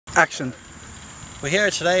Action. We're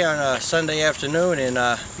here today on a Sunday afternoon in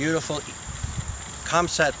beautiful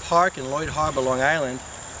Comsat Park in Lloyd Harbor, Long Island.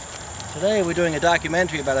 Today we're doing a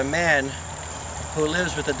documentary about a man who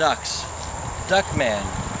lives with the ducks. Duck Man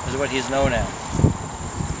is what he's known as.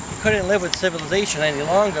 He couldn't live with civilization any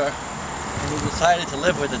longer, and he decided to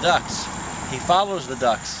live with the ducks. He follows the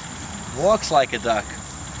ducks, walks like a duck,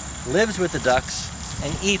 lives with the ducks,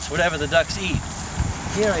 and eats whatever the ducks eat.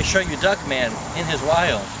 Here I show you Duck Man in his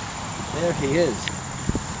wild. There he is.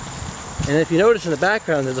 And if you notice in the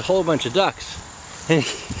background, there's a whole bunch of ducks. And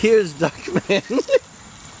here's Duck Man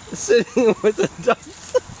sitting with the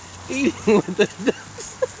ducks, eating with the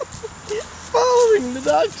ducks, following the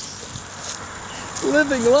ducks,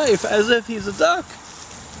 living life as if he's a duck.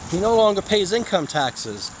 He no longer pays income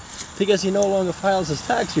taxes because he no longer files his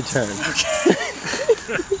tax return. Okay.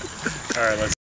 All right, let's